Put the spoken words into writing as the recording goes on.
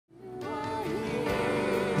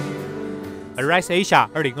Arise Asia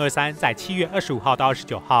 2023在7月25号到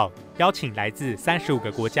29号，邀请来自35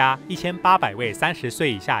个国家1800位30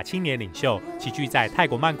岁以下青年领袖，齐聚在泰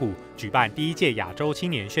国曼谷，举办第一届亚洲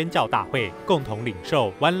青年宣教大会，共同领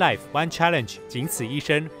受 One Life.ONE CHALLENGE仅此一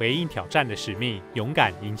生，回应挑战的使命，勇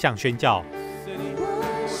敢迎向宣教。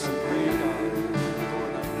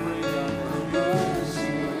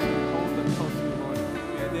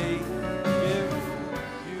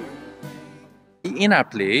In our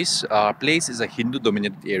place is a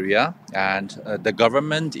Hindu-dominated area, and the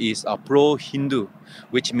government is pro-Hindu,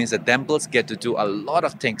 which means the temples get to do a lot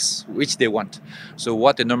of things which they want. So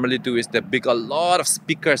what they normally do is they bring a lot of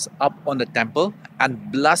speakers up on the temple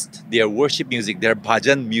and blast their worship music, their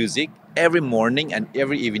bhajan music, every morning and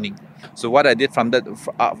every evening. So what I did from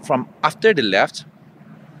after they left,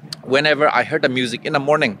 whenever I heard the music in the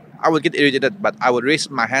morning, I would get irritated, but I would raise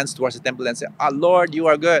my hands towards the temple and say, Lord, you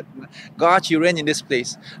are good. God, you reign in this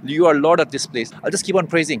place. You are Lord of this place. I'll just keep on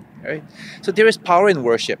praising, right? So there is power in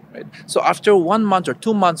worship, right? So after 1 month or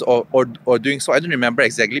 2 months or doing so, I don't remember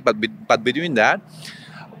exactly, but between that,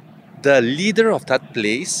 the leader of that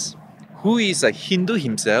place, who is a Hindu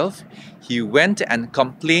himself, he went and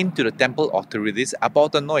complained to the temple authorities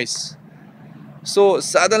about the noise. So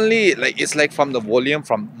suddenly, it's like from volume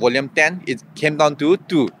 10, it came down to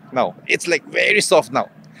 2. Now it's like very soft now.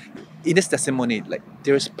 In this testimony,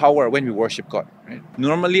 there is power when we worship God. Right?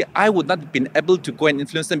 Normally, I would not have been able to go and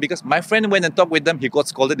influence them because my friend went and talked with them. He got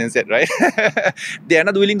scolded and said, right? They are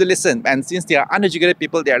not willing to listen, and since they are uneducated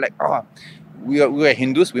people, they are like, we are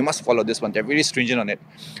Hindus. We must follow this one. They're very stringent on it.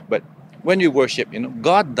 But when we worship,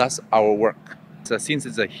 God does our work. So since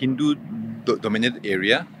it's a Hindu-dominated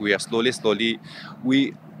area, we are slowly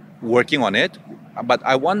we working on it. But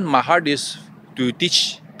my heart is to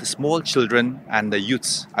teach the small children and the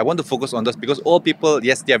youths. I want to focus on those because all people,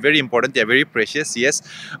 yes, they are very important, they are very precious, yes,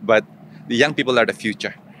 but the young people are the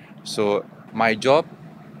future. So my job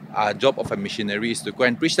of a missionary is to go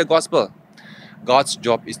and preach the gospel. God's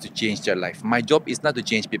job is to change their life. My job is not to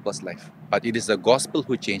change people's life, but it is the gospel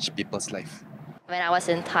who changed people's life. When I was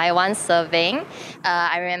in Taiwan serving,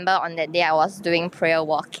 I remember on that day I was doing prayer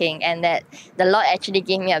walking, and that the Lord actually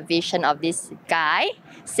gave me a vision of this guy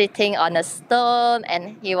sitting on a stone,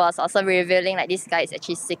 and he was also revealing this guy is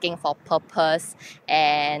actually seeking for purpose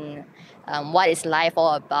and what is life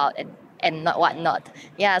all about and not.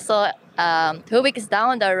 Yeah, so 2 weeks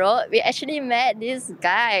down the road, we actually met this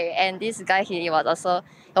guy, and this guy he was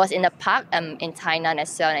in the park in Tainan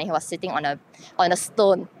as well, and he was sitting on a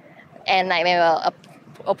stone. And when we were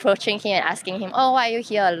approaching him and asking him, why are you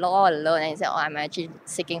here alone? And he said, I'm actually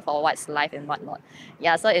seeking for what's life and whatnot.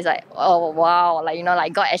 Yeah, so it's like, oh wow,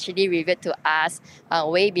 God actually revealed to us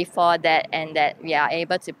way before that, and that we are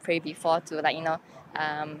able to pray before to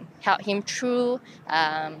help him through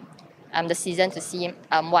the season to see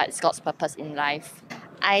what's God's purpose in life.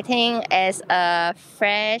 I think as a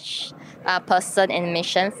fresh person in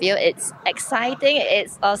mission field, it's exciting.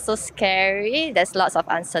 It's also scary. There's lots of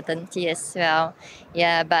uncertainty as well.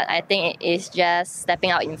 Yeah, but I think it is just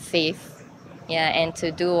stepping out in faith. Yeah, and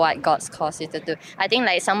to do what God's calls you to do. I think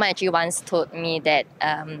someone actually once told me that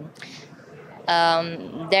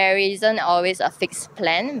there isn't always a fixed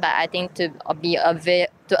plan, but I think to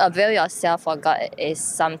avail yourself for God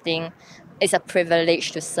is a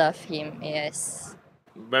privilege to serve Him. Yes.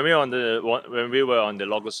 When we were on the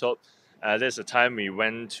Logos Hope, there's a time we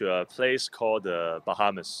went to a place called the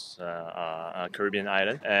Bahamas, a Caribbean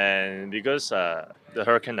island, and because the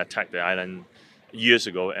hurricane attacked the island years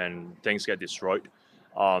ago and things get destroyed,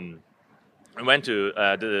 I went to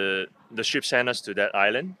the ship sent us to that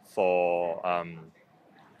island for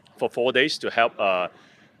 4 days to help a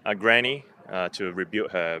granny to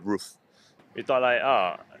rebuild her roof. We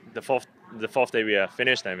thought the fourth day we are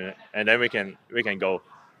finished and then we can go.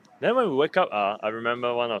 Then when we wake up, I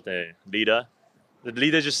remember one of the leader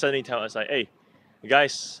just suddenly tell us hey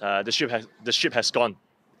guys, the ship has gone.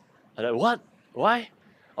 I'm like, what? Why?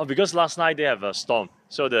 Because last night they have a storm,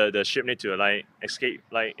 so the ship need to escape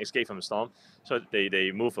from the storm, so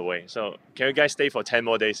they move away. So can you guys stay for 10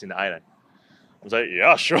 more days in the island? I was like,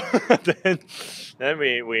 yeah, sure. then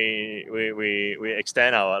we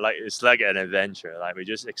extend our it's like an adventure. We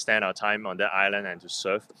just extend our time on that island and to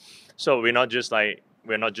surf. So we're not just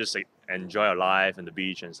enjoy our life and the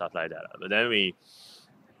beach and stuff like that. But then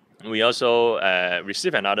we also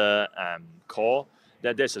received another call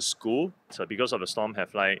that there's a school. So because of the storm,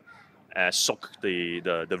 have soaked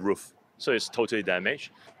the roof, so it's totally damaged.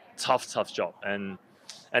 Tough job. And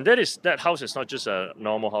that house is not just a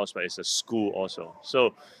normal house, but it's a school also.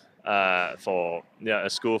 So a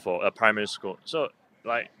school for a primary school. So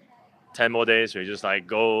 10 more days, we just like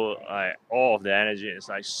go, like all of the energy. It's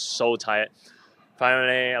like so tired.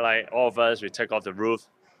 Finally, like all of us, we take off the roof,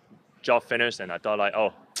 job finished, and I thought like,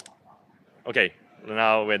 oh, okay,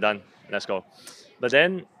 now we're done. Let's go. But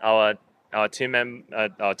then our team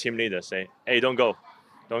leader say, hey, don't go.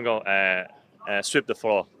 Sweep the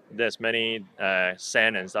floor. There's many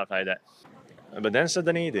sand and stuff like that. But then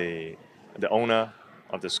suddenly the owner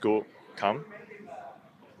of the school come.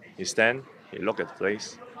 He stand. He look at the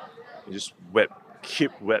place. He just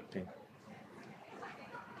keep weeping.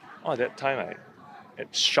 Oh, that time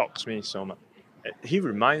it shocks me so much. He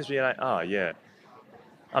reminds me like, yeah,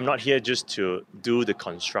 I'm not here just to do the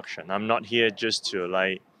construction. I'm not here just to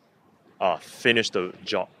like finish the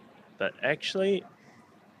job. But actually,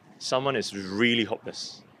 someone is really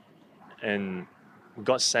hopeless. And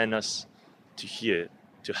God sent us to here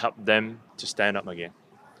to help them to stand up again.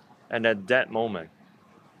 And at that moment,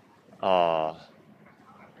 the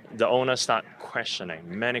owner start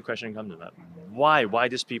questioning. Many questions come to them. Why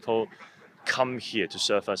these people come here to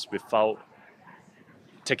serve us without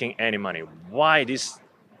taking any money? Why this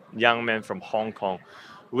young man from Hong Kong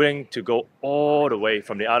willing to go all the way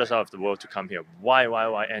from the other side of the world to come here? Why?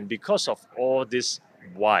 And because of all this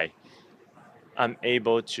why, I'm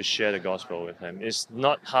able to share the gospel with him. It's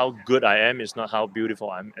not how good I am, it's not how beautiful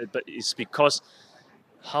I am, but it's because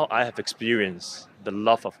how I have experienced the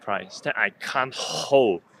love of Christ that I can't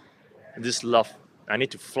hold this love. I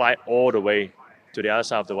need to fly all the way to the other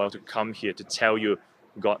side of the world to come here to tell you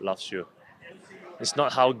God loves you. It's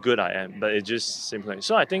not how good I am, but it's just simply.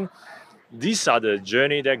 So I think these are the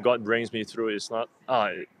journey that God brings me through. It's not,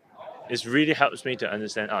 it really helps me to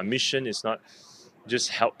understand our mission is not just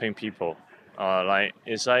helping people.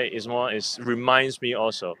 It reminds me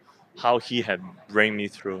also how He had bring me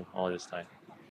through all this time.